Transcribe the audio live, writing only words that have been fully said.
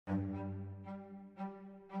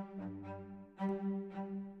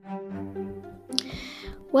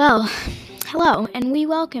Well, hello, and we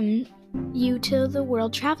welcome you to the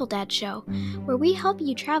World Travel Dad Show, where we help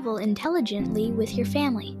you travel intelligently with your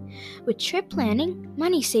family, with trip planning,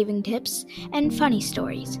 money saving tips, and funny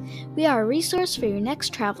stories. We are a resource for your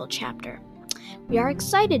next travel chapter. We are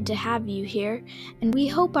excited to have you here, and we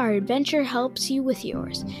hope our adventure helps you with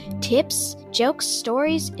yours. Tips, jokes,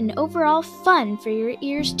 stories, and overall fun for your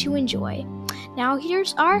ears to enjoy. Now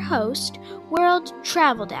here's our host, World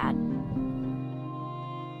Travel Dad.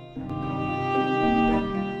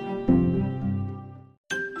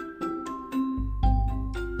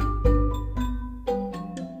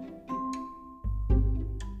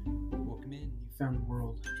 Welcome in. You found the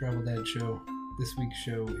World Travel Dad Show. This week's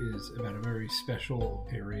show is about a very special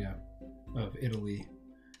area of Italy.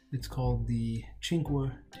 It's called the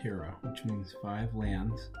Cinque Terre, which means five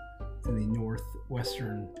lands. It's in the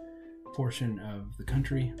northwestern portion of the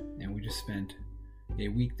country, and we just spent a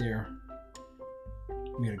week there.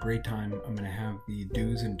 We had a great time. I'm going to have the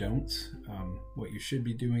do's and don'ts, what you should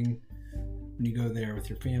be doing when you go there with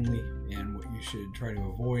your family, and what you should try to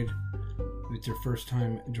avoid. If it's your first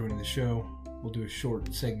time joining the show, we'll do a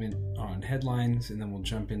short segment on headlines, and then we'll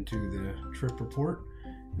jump into the trip report.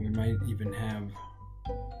 And we might even have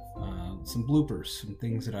some bloopers, some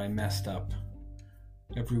things that I messed up.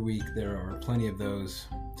 Every week there are plenty of those,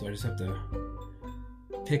 so I just have to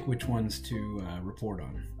pick which ones to report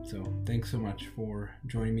on. So thanks so much for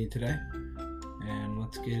joining me today, and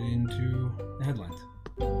let's get into the headlines.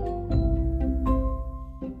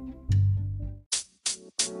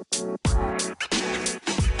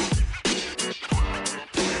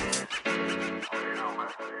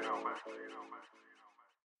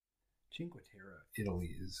 Cinque Terre,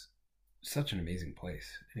 Italy is such an amazing place.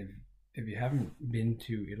 If you haven't been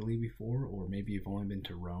to Italy before, or maybe you've only been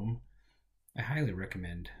to Rome, I highly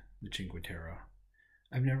recommend the Cinque Terre.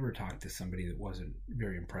 I've never talked to somebody that wasn't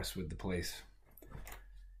very impressed with the place.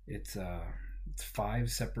 It's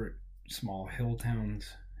five separate small hill towns.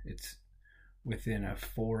 It's within a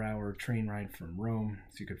 4-hour train ride from Rome,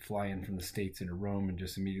 so you could fly in from the States into Rome and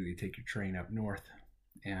just immediately take your train up north.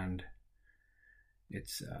 And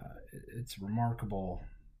it's remarkable.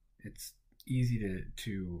 It's easy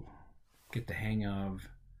to get the hang of.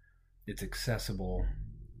 It's accessible.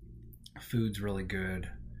 Food's really good.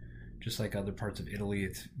 Just like other parts of Italy,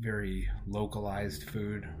 it's very localized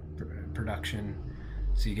food production,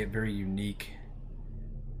 so you get very unique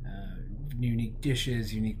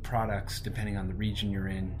dishes, unique products depending on the region you're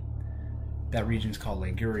in. That region's called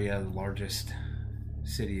Liguria. The largest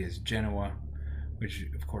city is Genoa, which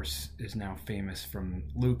of course is now famous from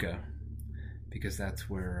Luca, because that's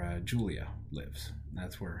where Julia lives.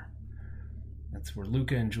 That's where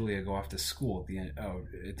Luca and Julia go off to school at the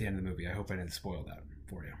end of the movie. I hope I didn't spoil that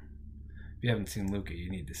for you. If you haven't seen Luca, you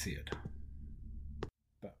need to see it.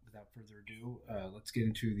 But without further ado, let's get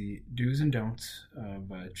into the do's and don'ts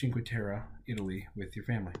of Cinque Terre, Italy, with your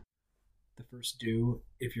family. The first do,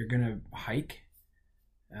 if you're going to hike,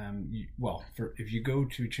 if you go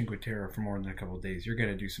to Cinque Terre for more than a couple of days, you're going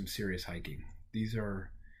to do some serious hiking. These are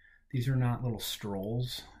not little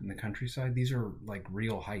strolls in the countryside. These are like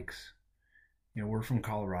real hikes. You know, we're from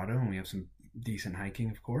Colorado, and we have some decent hiking,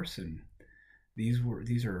 of course, and these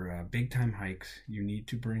are big time hikes. You need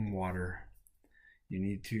to bring water. You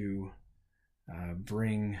need to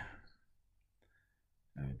bring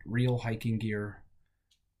real hiking gear.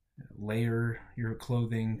 Layer your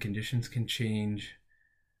clothing. Conditions can change.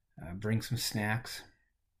 Bring some snacks.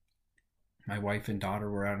 My wife and daughter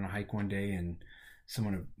were out on a hike one day, and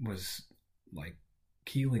someone was like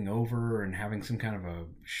keeling over and having some kind of a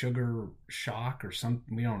sugar shock or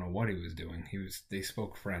something. We don't know what he was doing. They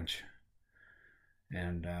spoke French,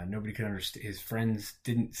 and nobody could understand. His friends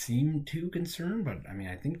didn't seem too concerned, but I mean,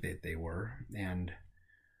 I think that they were. And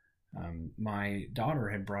my daughter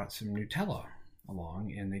had brought some Nutella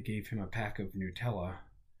along, and they gave him a pack of Nutella,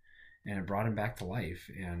 and it brought him back to life.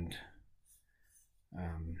 And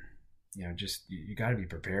just you got to be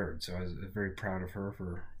prepared. So I was very proud of her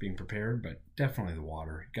for being prepared, but definitely the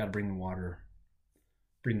water. You got to bring the water,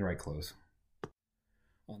 bring the right clothes.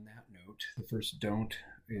 On that note, the first don't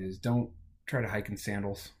is don't try to hike in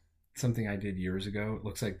sandals. Something I did years ago. It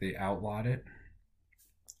looks like they outlawed it.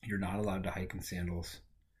 You're not allowed to hike in sandals.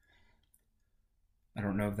 I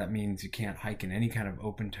don't know if that means you can't hike in any kind of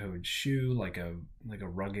open-toed shoe, like a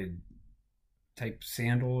rugged type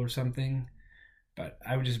sandal or something. But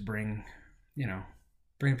I would just bring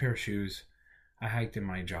a pair of shoes. I hiked in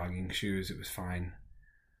my jogging shoes. It was fine.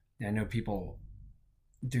 And I know people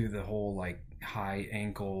do the whole like high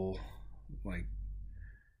ankle, like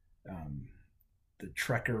the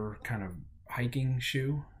trekker kind of hiking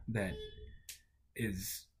shoe that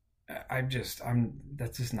is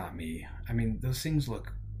that's just not me. I mean, those things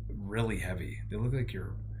look really heavy. They look like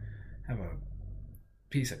you have a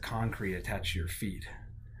piece of concrete attached to your feet,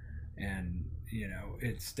 and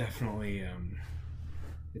it's definitely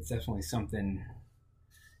something.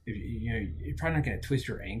 If you're probably not going to twist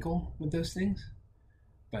your ankle with those things,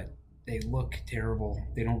 but they look terrible.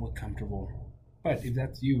 They don't look comfortable. But if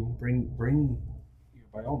that's you, bring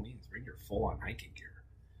by all means, bring your full on hiking gear.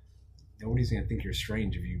 Nobody's going to think you're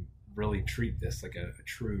strange if you really treat this like a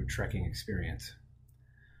true trekking experience.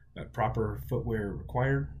 But proper footwear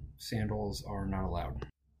required. Sandals are not allowed.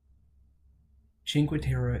 Cinque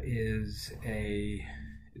Terre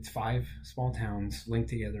it's 5 small towns linked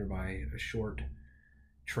together by a short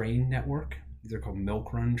train network. They're called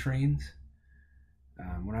milk run trains.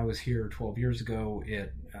 When I was here 12 years ago,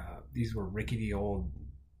 these were rickety old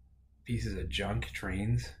pieces of junk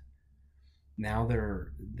trains. Now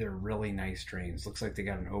they're really nice trains. Looks like they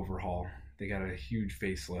got an overhaul. They got a huge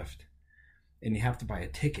facelift, and you have to buy a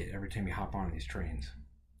ticket every time you hop on these trains.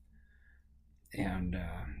 And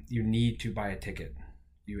you need to buy a ticket.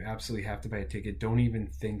 You absolutely have to buy a ticket. Don't even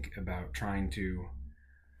think about trying to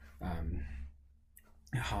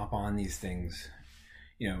hop on these things.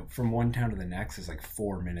 From one town to the next is like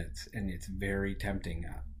 4 minutes, and it's very tempting.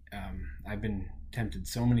 I've been tempted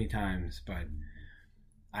so many times, but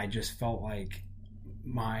I just felt like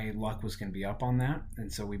my luck was going to be up on that,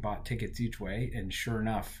 and so we bought tickets each way, and sure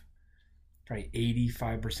enough, probably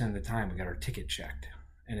 85% of the time we got our ticket checked.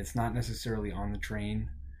 And it's not necessarily on the train.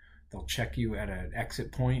 They'll check you at an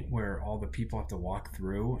exit point where all the people have to walk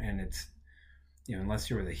through, and it's unless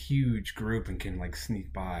you're with a huge group and can like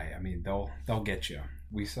sneak by, I mean they'll get you.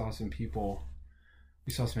 We saw some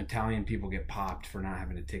Italian people get popped for not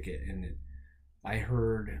having a ticket, and I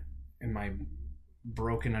heard, in my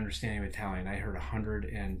broken understanding of Italian, I heard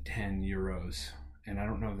 110 euros, and I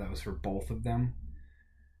don't know if that was for both of them.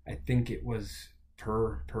 I think it was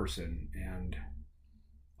per person, and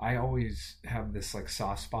I always have this like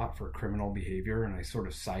soft spot for criminal behavior, and I sort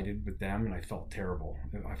of sided with them, and I felt terrible.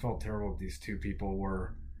 I felt terrible if these two people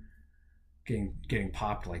were getting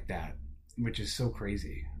popped like that, which is so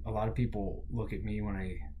crazy. A lot of people look at me when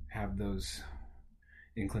I have those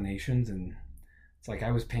inclinations, and it's like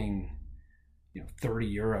I was paying 30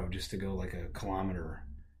 euro just to go like a kilometer,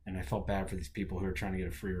 and I felt bad for these people who are trying to get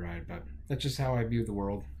a free ride. But that's just how I view the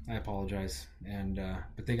world. I apologize. And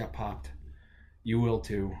but they got popped. You will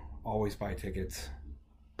too. Always buy tickets.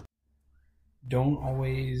 Don't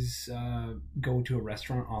always go to a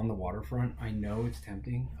restaurant on the waterfront. I know it's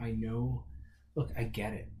tempting. I know. Look, I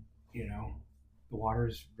get it. The water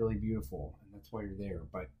is really beautiful, and that's why you're there.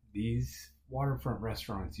 But these waterfront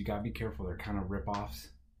restaurants, you gotta be careful. They're kind of rip-offs.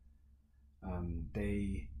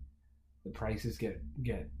 The prices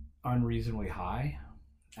get unreasonably high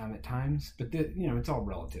at times, but it's all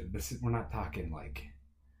relative. We're not talking like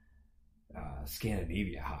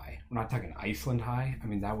Scandinavia high. We're not talking Iceland high. I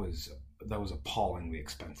mean, that was appallingly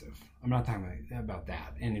expensive. I'm not talking about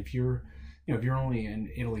that. And if you're only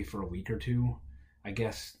in Italy for a week or two, I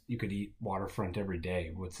guess you could eat waterfront every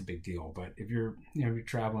day. What's the big deal? But if you're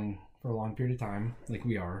traveling for a long period of time, like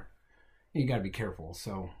we are, you got to be careful.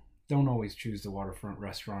 So don't always choose the waterfront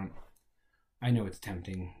restaurant. I know it's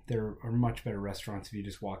tempting. There are much better restaurants if you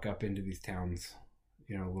just walk up into these towns,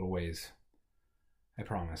 a little ways. I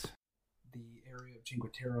promise. The area of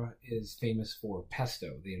Cinque Terre is famous for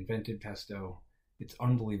pesto. They invented pesto. It's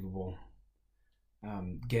unbelievable.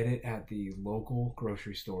 Get it at the local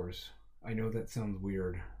grocery stores. I know that sounds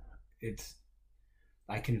weird.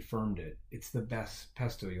 I confirmed it. It's the best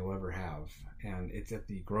pesto you'll ever have, and it's at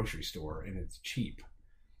the grocery store, and it's cheap.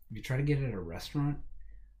 If you try to get it at a restaurant,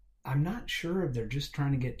 I'm not sure if they're just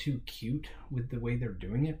trying to get too cute with the way they're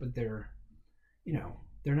doing it, but they're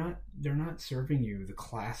not serving you the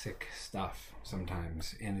classic stuff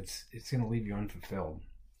sometimes, and it's going to leave you unfulfilled.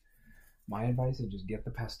 My advice is just get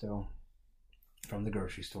the pesto from the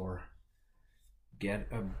grocery store.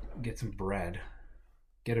 Get some bread.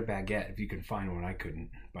 Get a baguette if you can find one. I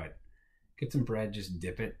couldn't, but get some bread. Just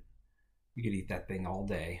dip it. You could eat that thing all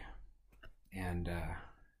day, and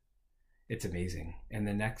it's amazing. And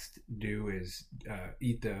the next do is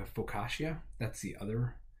eat the focaccia. That's the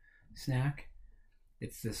other snack.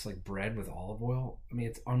 It's this like bread with olive oil. I mean,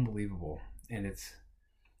 it's unbelievable, and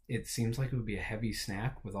it seems like it would be a heavy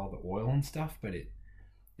snack with all the oil and stuff, but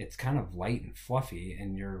it's kind of light and fluffy,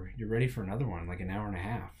 and you're ready for another one in like an hour and a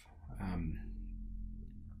half.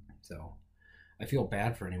 So I feel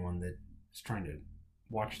bad for anyone that is trying to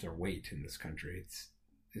watch their weight in this country.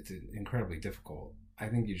 It's incredibly difficult. I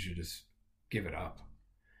think you should just give it up.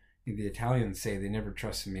 The Italians say they never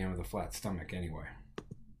trust a man with a flat stomach anyway.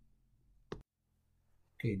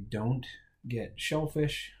 Okay, don't get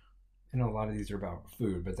shellfish. I know a lot of these are about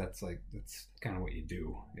food, but that's kind of what you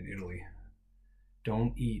do in Italy.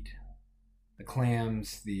 Don't eat the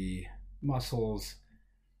clams, the mussels.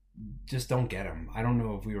 Just don't get them. I don't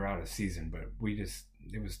know if we were out of season, but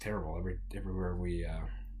it was terrible everywhere we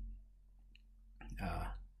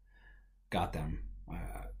got them.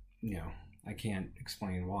 I can't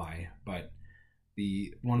explain why, but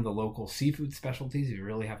one of the local seafood specialties, if you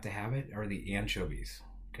really have to have it, are the anchovies.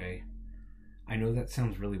 Okay, I know that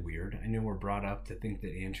sounds really weird. I know we're brought up to think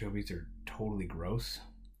that anchovies are totally gross.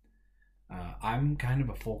 I'm kind of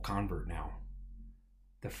a full convert now.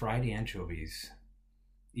 The fried anchovies,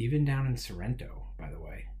 even down in Sorrento, by the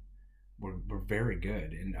way, were very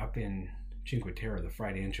good. And up in Cinque Terre, the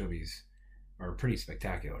fried anchovies are pretty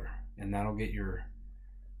spectacular. And that'll get your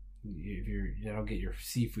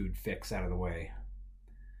seafood fix out of the way.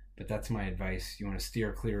 But that's my advice. You want to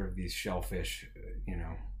steer clear of these shellfish.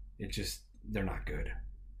 They're not good.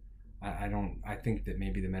 I think that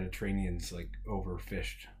maybe the Mediterranean's like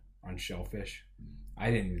overfished on shellfish.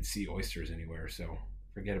 I didn't even see oysters anywhere, so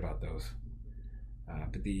forget about those.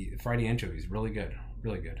 But the fried anchovy is really good,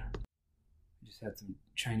 really good. I just had some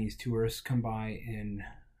Chinese tourists come by in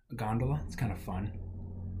a gondola. It's kind of fun.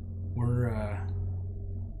 We're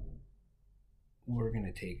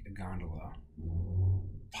gonna take a gondola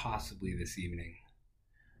possibly this evening.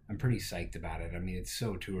 I'm pretty psyched about it. I mean, it's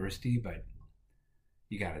so touristy, but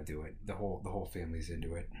you got to do it. The whole family's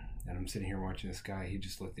into it. And I'm sitting here watching this guy. He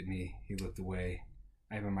just looked at me. He looked away.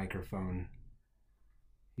 I have a microphone.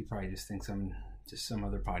 He probably just thinks I'm just some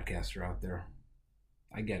other podcaster out there.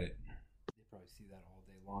 I get it. You probably see that all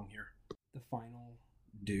day long here. The final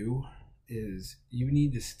do is you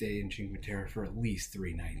need to stay in Cinque Terre for at least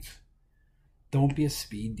 3 nights. Don't be a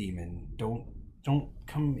speed demon. Don't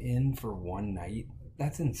come in for 1 night.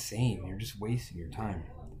 That's insane. You're just wasting your time.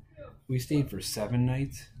 We stayed for 7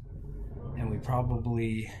 nights, and we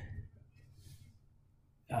probably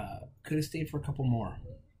could have stayed for a couple more,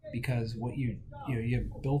 because what you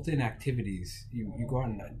have built-in activities. You go out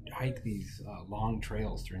and hike these long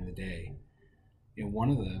trails during the day. One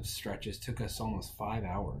of the stretches took us almost 5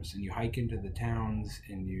 hours, and you hike into the towns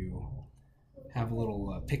and you have a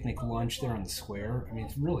little picnic lunch there on the square. I mean,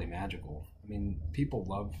 it's really magical. I mean, people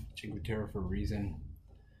love Cinque Terre for a reason.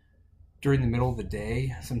 During the middle of the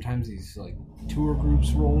day, sometimes these like tour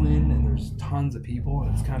groups roll in and there's tons of people,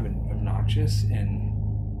 and it's kind of obnoxious. And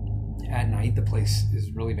at night, the place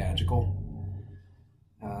is really magical.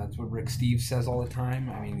 That's what Rick Steves says all the time.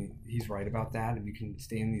 I mean, he's right about that. If you can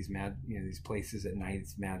stay in these these places at night,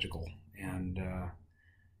 it's magical. And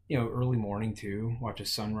early morning too. Watch a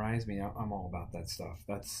sunrise. I mean, I'm all about that stuff.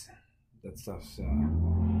 That's what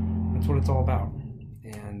it's all about.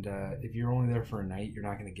 And if you're only there for a night, you're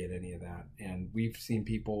not going to get any of that. And we've seen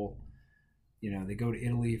people, they go to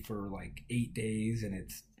Italy for like 8 days, and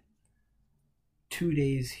it's 2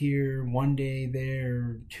 days here, 1 day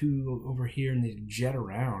there, 2 over here, and they jet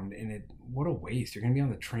around. And what a waste. You're going to be on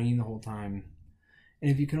the train the whole time.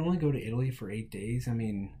 And if you can only go to Italy for 8 days, I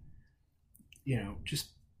mean, just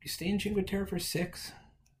stay in Cinque Terre for 6.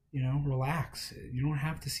 Relax. You don't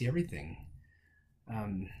have to see everything.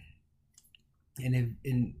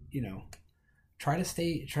 Try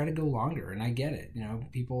to go longer. And I get it.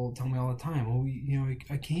 People tell me all the time, well,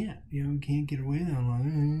 I can't, we can't get away that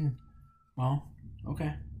long. Well,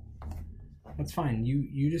 okay. That's fine.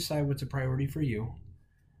 You decide what's a priority for you.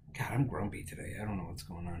 God, I'm grumpy today. I don't know what's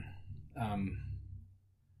going on.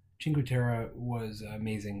 Cinque Terre was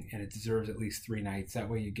amazing, and it deserves at least 3 nights. That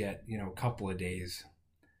way you get, a couple of days.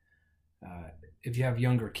 If you have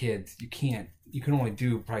younger kids, you can only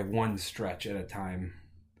do probably 1 stretch at a time.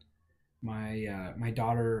 My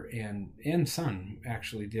daughter and son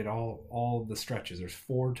actually did all the stretches. There's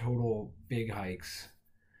 4 total big hikes,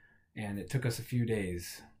 and it took us a few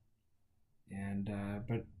days. And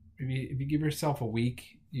but if you give yourself a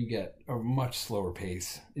week, you get a much slower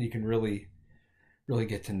pace, and you can really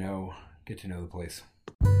get to know the place.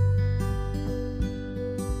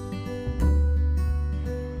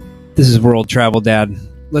 This is World Travel Dad.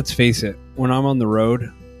 Let's face it, when I'm on the road,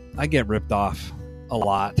 I get ripped off a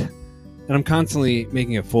lot, and I'm constantly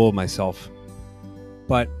making a fool of myself.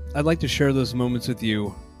 But I'd like to share those moments with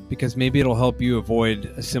you, because maybe it'll help you avoid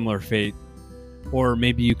a similar fate, or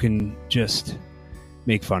maybe you can just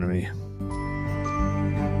make fun of me.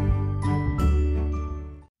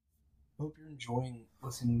 Hope you're enjoying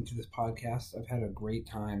listening to this podcast. I've had a great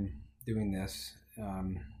time doing this.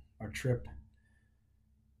 Our trip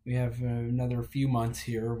we have another few months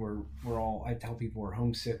here where I tell people we're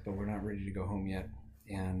homesick, but we're not ready to go home yet.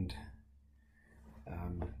 And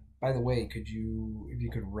um, by the way, if you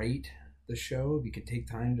could rate the show, if you could take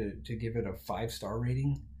time to give it a 5-star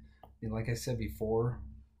rating, and like I said before,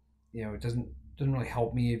 it doesn't really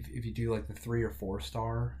help me if you do like the 3 or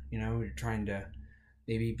 4-star. You're trying to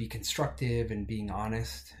maybe be constructive and being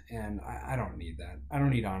honest, and I don't need that. I don't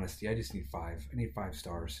need honesty. I just need 5. I need 5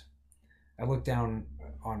 stars. I looked down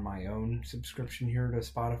on my own subscription here to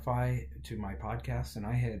Spotify to my podcast, and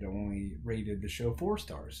I had only rated the show 4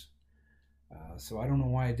 stars. So I don't know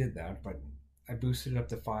why I did that, but I boosted it up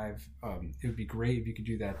to 5. It would be great if you could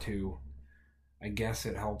do that too. I guess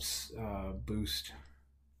it helps boost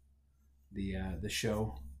the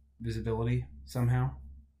show visibility somehow.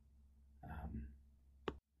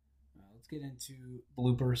 Let's get into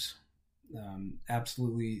bloopers.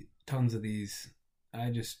 Absolutely tons of these.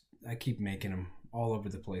 I keep making them all over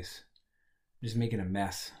the place. Just making a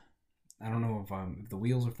mess. I don't know if the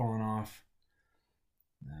wheels are falling off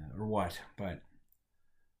or what, but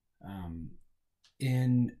I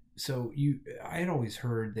had always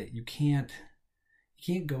heard that you can't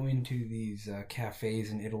go into these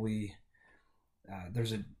cafes in Italy.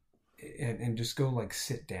 And just go like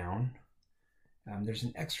sit down. There's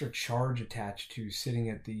an extra charge attached to sitting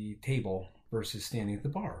at the table versus standing at the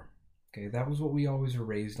bar. Okay, that was what we always were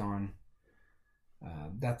raised on.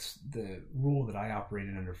 That's the rule that I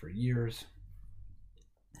operated under for years.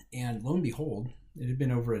 And lo and behold, it had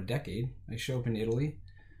been over a decade. I show up in Italy,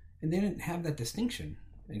 and they didn't have that distinction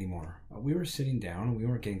anymore. We were sitting down, and we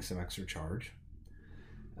weren't getting some extra charge.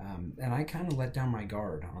 And I kind of let down my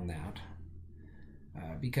guard on that.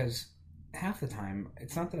 Because half the time,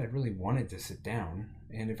 it's not that I really wanted to sit down.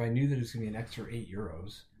 And if I knew that it's going to be an extra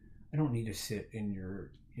 €8, I don't need to sit in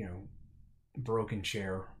your, broken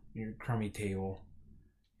chair, your crummy table.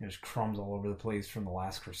 There's crumbs all over the place from the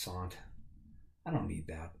last croissant. I don't need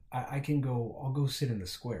that. I'll go sit in the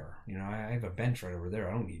square. I have a bench right over there.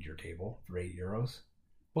 I don't need your table for €8.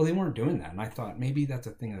 Well, they weren't doing that. And I thought maybe that's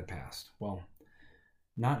a thing of the past. Well,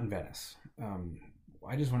 not in Venice.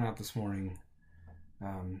 I just went out this morning.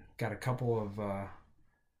 Got a couple of,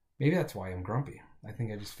 maybe that's why I'm grumpy. I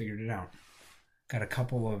think I just figured it out. Got a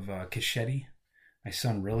couple of cacchetti. My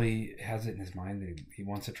son really has it in his mind that he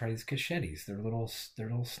wants to try these cachettis. They're little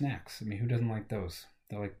snacks. I mean, who doesn't like those?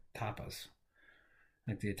 They're like tapas,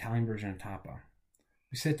 like the Italian version of tapa.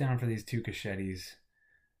 We sit down for these 2 cachettis.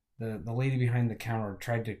 The lady behind the counter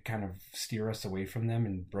tried to kind of steer us away from them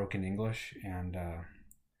in broken English, and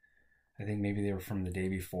I think maybe they were from the day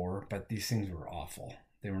before, but these things were awful.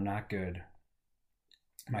 They were not good.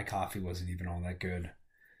 My coffee wasn't even all that good.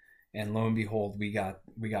 And lo and behold, we got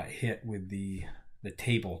hit with the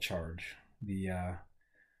table charge, the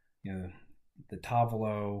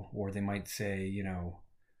tavolo, or they might say,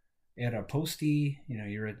 era posti,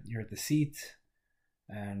 you're at the seat.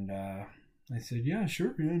 And I said, yeah,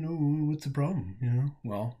 sure, no, what's the problem?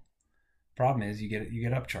 Well, problem is you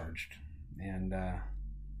get upcharged, and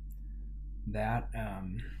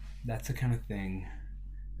that's the kind of thing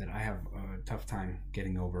that I have a tough time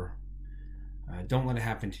getting over. Don't let it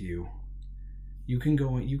happen to you. You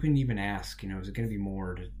can even ask, is it going to be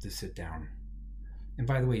more to sit down? And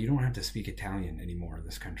by the way, you don't have to speak Italian anymore in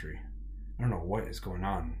this country. I don't know what is going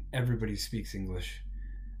on. Everybody speaks English.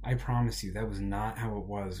 I promise you, that was not how it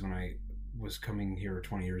was when I was coming here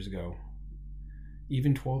 20 years ago.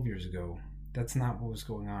 Even 12 years ago. That's not what was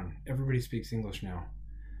going on. Everybody speaks English now.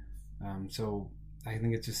 So I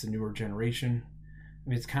think it's just a newer generation. I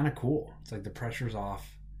mean, it's kind of cool. It's like the pressure's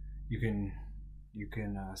off. You can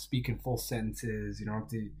speak in full sentences. You don't have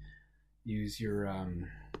to use your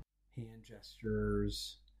hand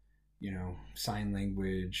gestures, sign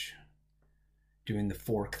language, doing the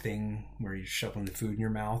fork thing where you're shoving the food in your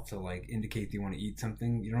mouth to like indicate that you want to eat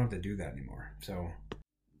something. You don't have to do that anymore. So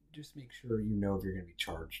just make sure if you're going to be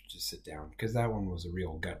charged to sit down, because that one was a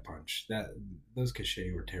real gut punch. Those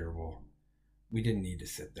cacchetti were terrible. We didn't need to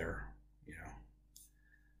sit there,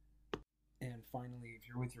 And finally, if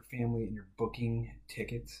you're with your family and you're booking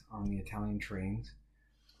tickets on the Italian trains,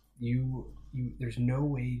 there's no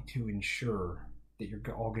way to ensure that you're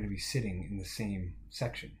all going to be sitting in the same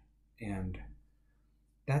section, and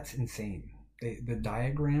that's insane. The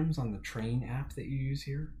diagrams on the train app that you use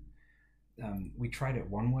here, we tried it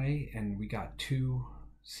one way, and we got 2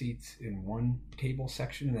 seats in one table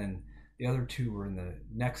section, and then the other 2 were in the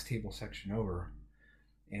next table section over,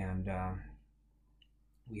 and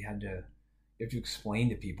you have to explain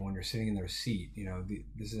to people when you're sitting in their seat,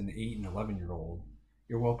 this is an 8 and 11-year-old.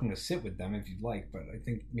 You're welcome to sit with them if you'd like, but I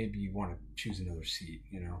think maybe you want to choose another seat,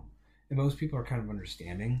 And most people are kind of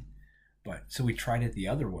understanding. But so we tried it the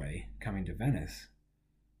other way, coming to Venice,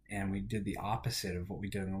 and we did the opposite of what we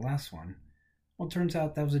did in the last one. Well, it turns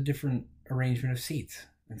out that was a different arrangement of seats.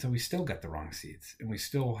 And so we still got the wrong seats, and we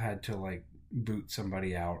still had to like boot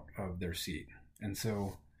somebody out of their seat. And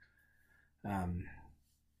so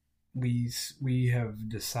we have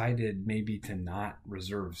decided maybe to not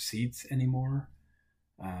reserve seats anymore.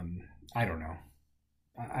 I don't know.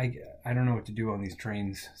 I don't know what to do on these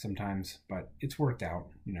trains sometimes, but it's worked out.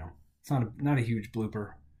 You know, it's not a huge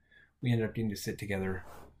blooper. We ended up getting to sit together.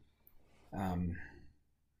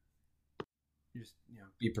 Just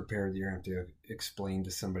be prepared that you're going to have to explain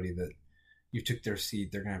to somebody that you took their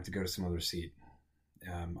seat. They're going to have to go to some other seat,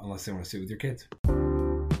 unless they want to sit with your kids.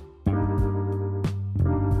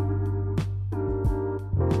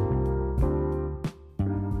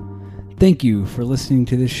 Thank you for listening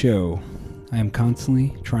to this show. I am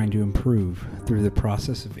constantly trying to improve through the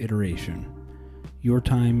process of iteration. Your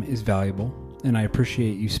time is valuable, and I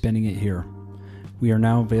appreciate you spending it here. We are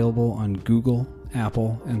now available on Google,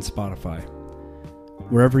 Apple, and Spotify.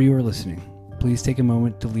 Wherever you are listening, please take a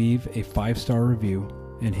moment to leave a 5-star review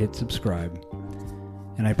and hit subscribe.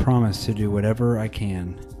 And I promise to do whatever I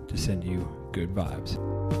can to send you good vibes.